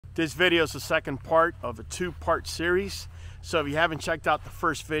This video is the second part of a two-part series. So if you haven't checked out the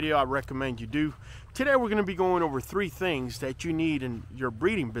first video, I recommend you do. Today we're going to be going over 3 things that you need in your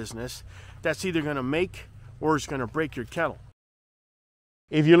breeding business that's either going to make or is going to break your kennel.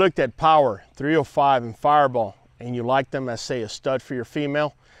 If you looked at Power, 305, and Fireball, and you like them as, say, a stud for your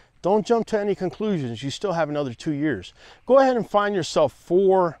female, don't jump to any conclusions. You still have another 2 years. Go ahead and find yourself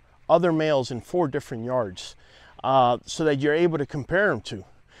 4 other males in 4 different yards so that you're able to compare them to.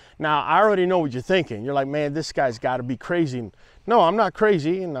 Now, I already know what you're thinking. You're like, man, this guy's got to be crazy. No, I'm not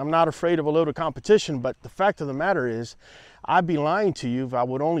crazy, and I'm not afraid of a little competition, but the fact of the matter is, I'd be lying to you if I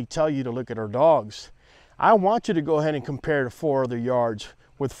would only tell you to look at our dogs. I want you to go ahead and compare to 4 other yards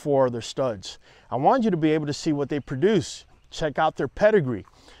with 4 other studs. I want you to be able to see what they produce, check out their pedigree,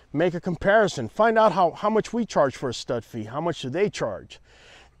 make a comparison, find out how much we charge for a stud fee, how much do they charge.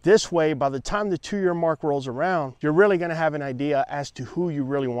 This way, by the time the 2-year mark rolls around, you're really going to have an idea as to who you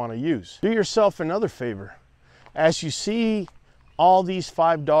really want to use. Do yourself another favor. As you see all these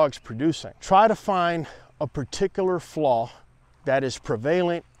 5 dogs producing, try to find a particular flaw that is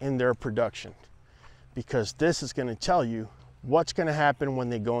prevalent in their production, because this is going to tell you what's going to happen when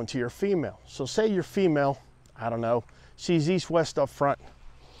they go into your female. So say your female, I don't know, sees east-west up front,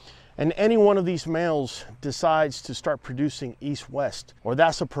 and any one of these males decides to start producing east-west, or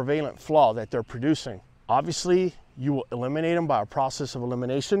that's a prevalent flaw that they're producing. Obviously, you will eliminate them by a process of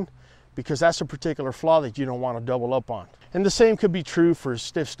elimination, because that's a particular flaw that you don't want to double up on. And the same could be true for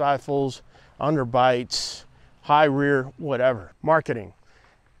stiff stifles, underbites, high rear, whatever. Marketing.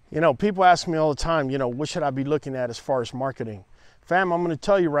 You know, people ask me all the time, you know, what should I be looking at as far as marketing? Fam, I'm going to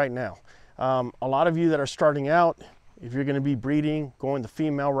tell you right now. A lot of you that are starting out, if you're going to be breeding, going the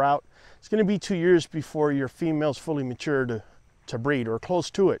female route, it's going to be 2 years before your female's fully mature to breed, or close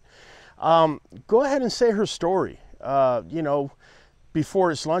to it. Go ahead and say her story. You know,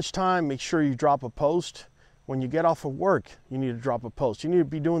 before it's lunchtime, make sure you drop a post. When you get off of work, you need to drop a post. You need to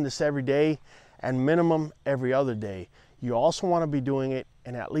be doing this every day, and minimum every other day. You also want to be doing it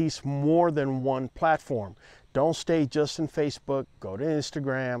in at least more than one platform. Don't stay just in Facebook. Go to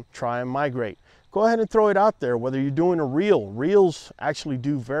Instagram. Try and migrate. Go ahead and throw it out there, whether you're doing a reel. Reels actually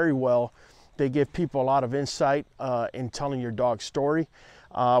do very well. They give people a lot of insight in telling your dog's story.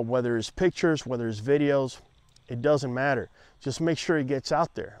 Whether it's pictures, whether it's videos, it doesn't matter. Just make sure it gets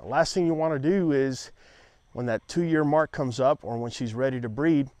out there. The last thing you want to do is, when that 2-year mark comes up, or when she's ready to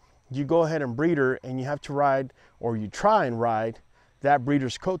breed, you go ahead and breed her, and you have to ride, or you try and ride, that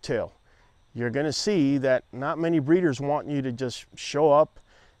breeder's coattail. You're going to see that not many breeders want you to just show up,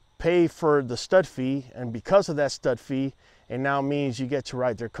 pay for the stud fee, and because of that stud fee, it now means you get to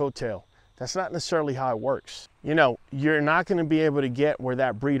ride their coattail. That's not necessarily how it works. You know, you're not going to be able to get where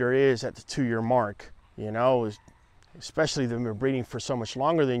that breeder is at the 2-year mark, you know, especially if they've been breeding for so much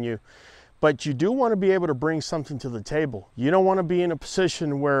longer than you. But you do want to be able to bring something to the table. You don't want to be in a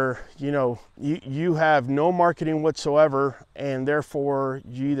position where, you know, you have no marketing whatsoever, and therefore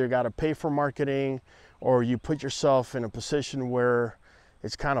you either got to pay for marketing, or you put yourself in a position where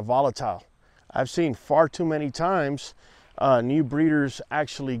it's kind of volatile. I've seen far too many times new breeders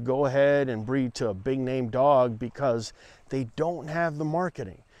actually go ahead and breed to a big name dog because they don't have the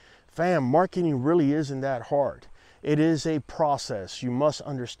marketing. Fam, marketing really isn't that hard. It is a process. You must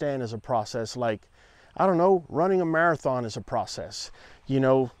understand as a process. Like, I don't know, running a marathon is a process. You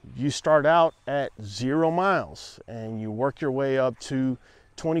know, you start out at 0 miles and you work your way up to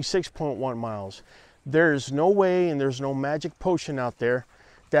 26.1 miles. There's no way, and there's no magic potion out there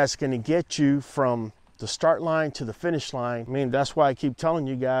that's going to get you from the start line to the finish line. I mean, that's why I keep telling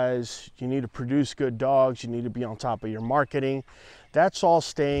you guys, you need to produce good dogs. You need to be on top of your marketing. That's all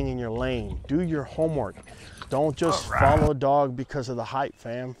staying in your lane. Do your homework. Don't just follow a dog because of the hype,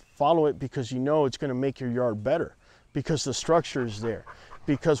 fam. Follow it because you know it's going to make your yard better, because the structure is there,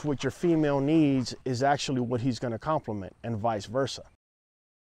 because what your female needs is actually what he's going to complement, and vice versa.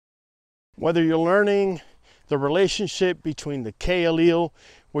 Whether you're learning the relationship between the K allele,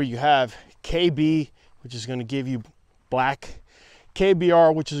 where you have KB, which is going to give you black,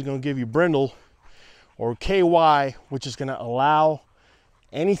 KBR, which is going to give you brindle, or KY, which is going to allow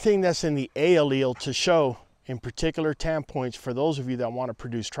anything that's in the A allele to show in particular tan points for those of you that want to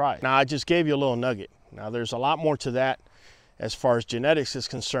produce tries. Now, I just gave you a little nugget. Now, there's a lot more to that as far as genetics is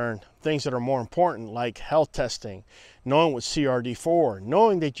concerned. Things that are more important, like health testing, knowing what CRD4,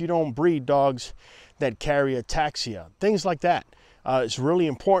 knowing that you don't breed dogs that carry ataxia, things like that. It's really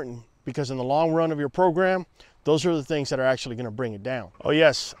important, because in the long run of your program, those are the things that are actually going to bring it down. Oh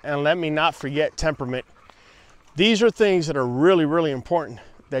yes, and let me not forget temperament. These are things that are really, really important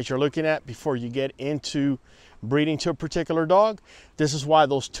that you're looking at before you get into breeding to a particular dog. This is why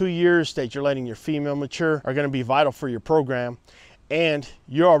those 2 years that you're letting your female mature are going to be vital for your program, and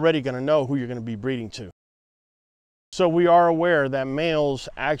you're already going to know who you're going to be breeding to. So we are aware that males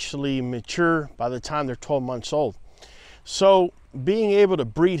actually mature by the time they're 12 months old. So being able to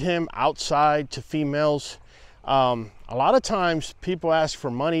breed him outside to females, a lot of times people ask for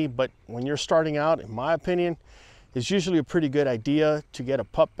money, but when you're starting out, in my opinion, it's usually a pretty good idea to get a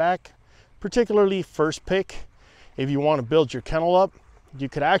pup back, particularly first pick. If you want to build your kennel up, you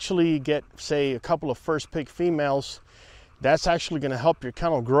could actually get, say, a couple of first pick females. That's actually going to help your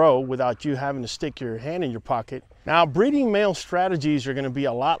kennel grow without you having to stick your hand in your pocket. Now, breeding male strategies are going to be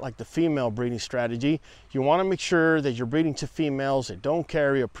a lot like the female breeding strategy. You want to make sure that you're breeding to females that don't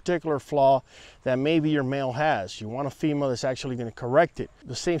carry a particular flaw that maybe your male has. You want a female that's actually going to correct it.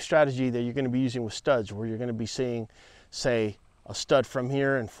 The same strategy that you're going to be using with studs, where you're going to be seeing, say, a stud from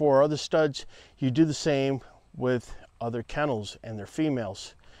here and 4 other studs. You do the same with other kennels and their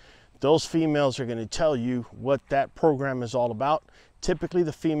females. Those females are going to tell you what that program is all about. Typically,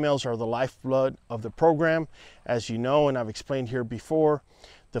 the females are the lifeblood of the program. As you know, and I've explained here before,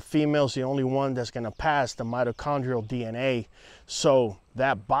 the female's the only one that's going to pass the mitochondrial DNA. So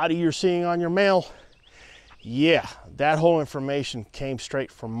that body you're seeing on your male, yeah, that whole information came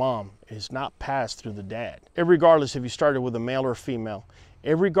straight from mom. It's not passed through the dad. Irregardless if you started with a male or a female,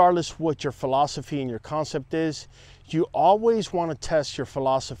 irregardless what your philosophy and your concept is, you always want to test your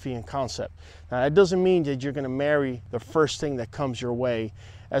philosophy and concept. Now, that doesn't mean that you're going to marry the first thing that comes your way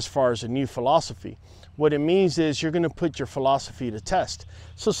as far as a new philosophy. What it means is you're going to put your philosophy to test.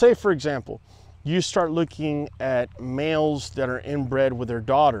 So say, for example, you start looking at males that are inbred with their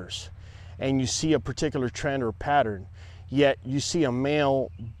daughters, and you see a particular trend or pattern, yet you see a male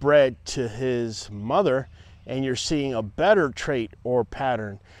bred to his mother, and you're seeing a better trait or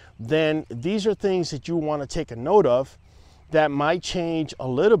pattern, then these are things that you want to take a note of that might change a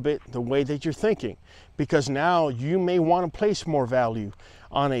little bit the way that you're thinking, because now you may want to place more value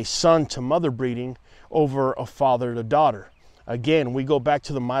on a son to mother breeding over a father to daughter. Again, we go back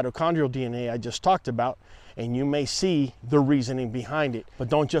to the mitochondrial DNA I just talked about, and you may see the reasoning behind it. But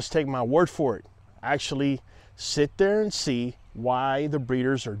don't just take my word for it. Actually sit there and see why the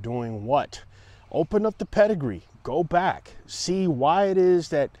breeders are doing what. Open up the pedigree, go back, see why it is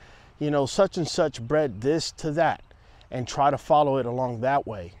that, you know, such and such bred this to that, and try to follow it along that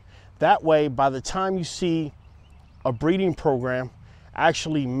way. That way, by the time you see a breeding program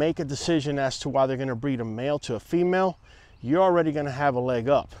actually make a decision as to why they're going to breed a male to a female, you're already going to have a leg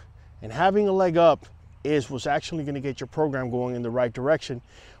up. And having a leg up is what's actually going to get your program going in the right direction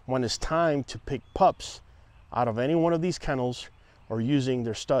when it's time to pick pups out of any one of these kennels or using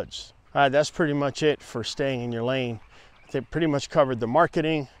their studs. All right, that's pretty much it for staying in your lane. I think pretty much covered the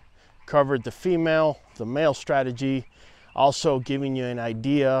marketing, covered the female, the male strategy, also giving you an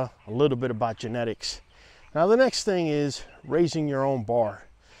idea, a little bit about genetics. Now the next thing is raising your own bar.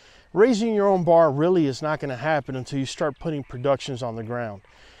 Raising your own bar really is not going to happen until you start putting productions on the ground.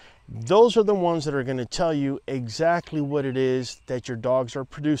 Those are the ones that are going to tell you exactly what it is that your dogs are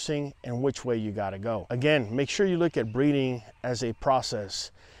producing and which way you got to go. Again, make sure you look at breeding as a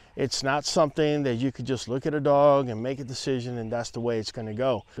process. It's not something that you could just look at a dog and make a decision and that's the way it's going to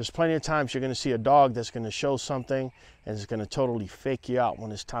go. There's plenty of times you're going to see a dog that's going to show something and it's going to totally fake you out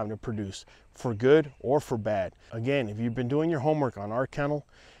when it's time to produce, for good or for bad. Again, if you've been doing your homework on our kennel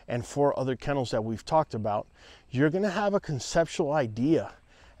and 4 other kennels that we've talked about, you're going to have a conceptual idea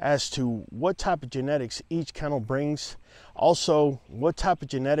as to what type of genetics each kennel brings. Also, what type of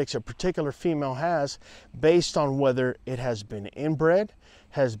genetics a particular female has based on whether it has been inbred,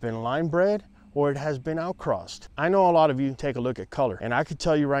 has been line bred, or it has been outcrossed. I know a lot of you take a look at color, and I could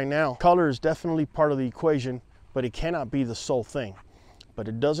tell you right now, color is definitely part of the equation, but it cannot be the sole thing. But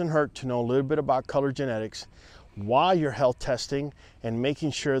it doesn't hurt to know a little bit about color genetics while you're health testing and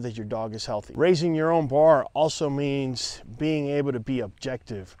making sure that your dog is healthy. Raising your own bar also means being able to be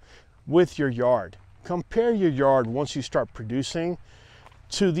objective with your yard. Compare your yard once you start producing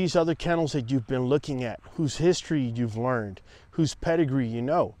to these other kennels that you've been looking at, whose history you've learned, whose pedigree you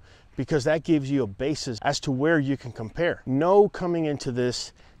know, because that gives you a basis as to where you can compare. Know coming into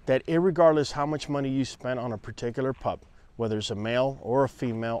this that irregardless how much money you spent on a particular pup, whether it's a male or a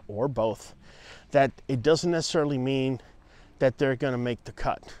female or both, that it doesn't necessarily mean that they're going to make the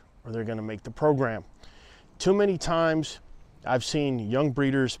cut or they're going to make the program. Too many times I've seen young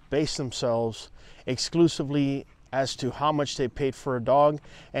breeders base themselves exclusively as to how much they paid for a dog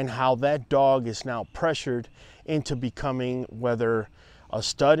and how that dog is now pressured into becoming whether a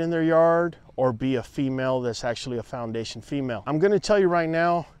stud in their yard or be a female that's actually a foundation female. I'm going to tell you right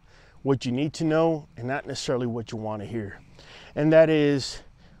now, what you need to know and not necessarily what you want to hear. And that is,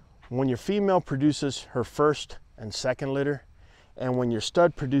 when your female produces her first and second litter, and when your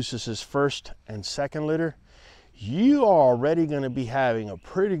stud produces his first and second litter, you are already going to be having a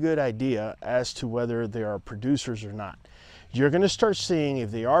pretty good idea as to whether they are producers or not. You're going to start seeing,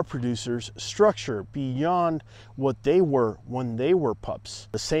 if they are producers, structure beyond what they were when they were pups.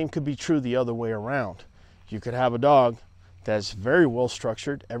 The same could be true the other way around. You could have a dog that's very well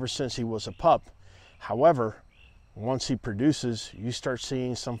structured ever since he was a pup. However, once he produces, you start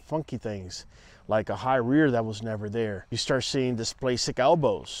seeing some funky things, like a high rear that was never there. You start seeing dysplasic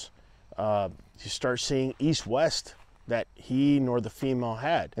elbows. You start seeing east-west that he nor the female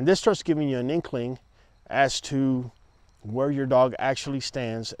had. And this starts giving you an inkling as to where your dog actually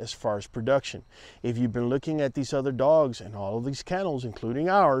stands as far as production. If you've been looking at these other dogs and all of these kennels, including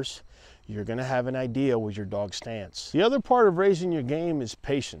ours, you're going to have an idea where your dog stands. The other part of raising your game is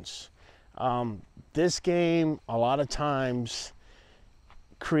patience. This game a lot of times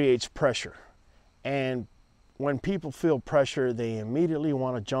creates pressure, and when people feel pressure, they immediately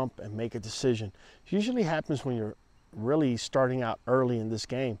want to jump and make a decision. It usually happens when you're really starting out early in this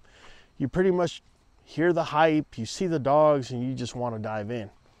game. You pretty much hear the hype, you see the dogs, and you just want to dive in.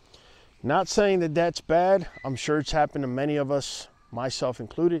 Not saying that that's bad. I'm sure it's happened to many of us, myself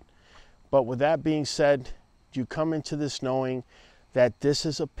included. But with that being said, you come into this knowing that this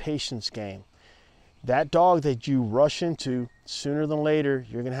is a patience game. That dog that you rush into, sooner than later,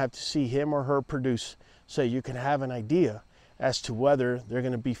 you're going to have to see him or her produce, so you can have an idea as to whether they're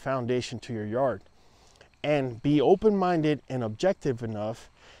going to be foundation to your yard. And be open-minded and objective enough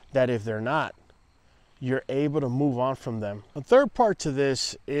that if they're not, you're able to move on from them. The third part to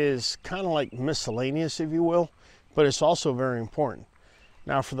this is kind of like miscellaneous, if you will, but it's also very important.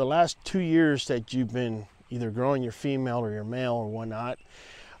 Now, for the last 2 years that you've been either growing your female or your male or whatnot,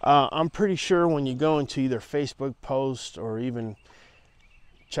 I'm pretty sure when you go into either Facebook posts or even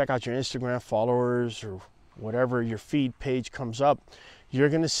check out your Instagram followers or whatever your feed page comes up, you're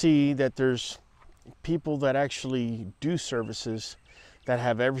going to see that there's people that actually do services that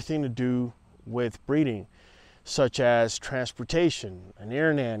have everything to do with breeding, such as transportation, an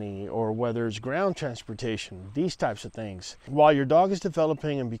air nanny, or whether it's ground transportation, these types of things. While your dog is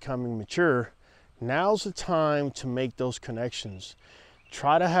developing and becoming mature, now's the time to make those connections.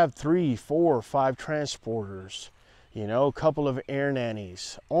 Try to have 3, 4, 5 transporters, you know, a couple of air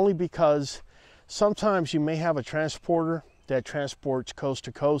nannies, only because sometimes you may have a transporter that transports coast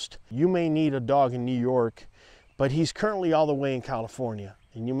to coast. You may need a dog in New York, but he's currently all the way in California,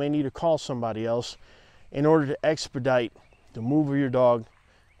 and you may need to call somebody else in order to expedite the move of your dog,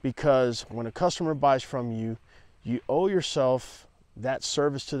 because when a customer buys from you, you owe yourself that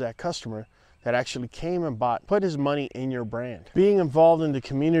service to that customer that actually came and put his money in your brand. Being involved in the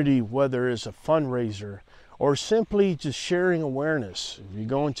community, whether it's a fundraiser or simply just sharing awareness. If you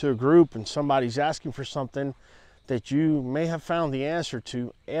go into a group and somebody's asking for something that you may have found the answer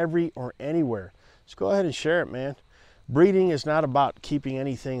to every or anywhere, just go ahead and share it, man. Breeding is not about keeping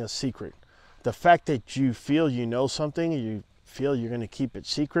anything a secret. The fact that you feel you know something, or you feel you're going to keep it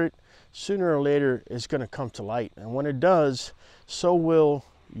secret, sooner or later it's going to come to light. And when it does, so will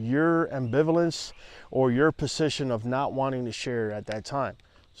your ambivalence or your position of not wanting to share at that time.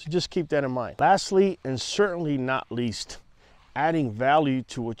 So just keep that in mind. Lastly, and certainly not least, adding value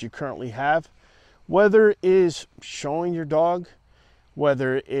to what you currently have, whether it is showing your dog,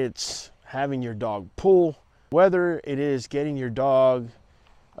 whether it's having your dog pull, whether it is getting your dog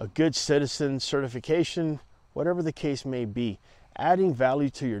a good citizen certification, whatever the case may be, adding value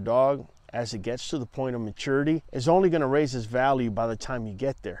to your dog as it gets to the point of maturity is only going to raise its value by the time you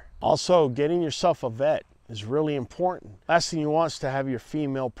get there. Also, getting yourself a vet is really important. Last thing you want is to have your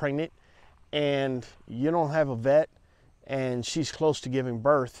female pregnant and you don't have a vet and she's close to giving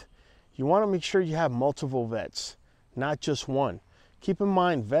birth. You want to make sure you have multiple vets, not just one. Keep in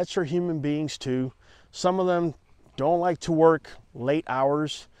mind, vets are human beings too. Some of them don't like to work late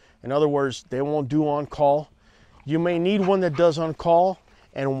hours. In other words, they won't do on call. You may need one that does on call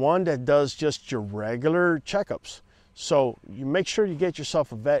and one that does just your regular checkups. So you make sure you get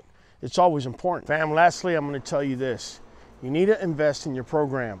yourself a vet. It's always important. Fam, lastly, I'm going to tell you this. You need to invest in your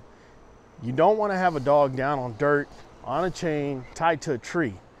program. You don't want to have a dog down on dirt, on a chain, tied to a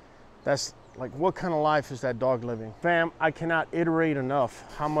tree. That's like, what kind of life is that dog living? Fam, I cannot iterate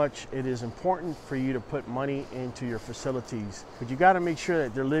enough how much it is important for you to put money into your facilities. But you got to make sure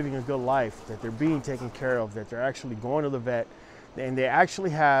that they're living a good life, that they're being taken care of, that they're actually going to the vet, and they actually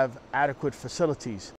have adequate facilities.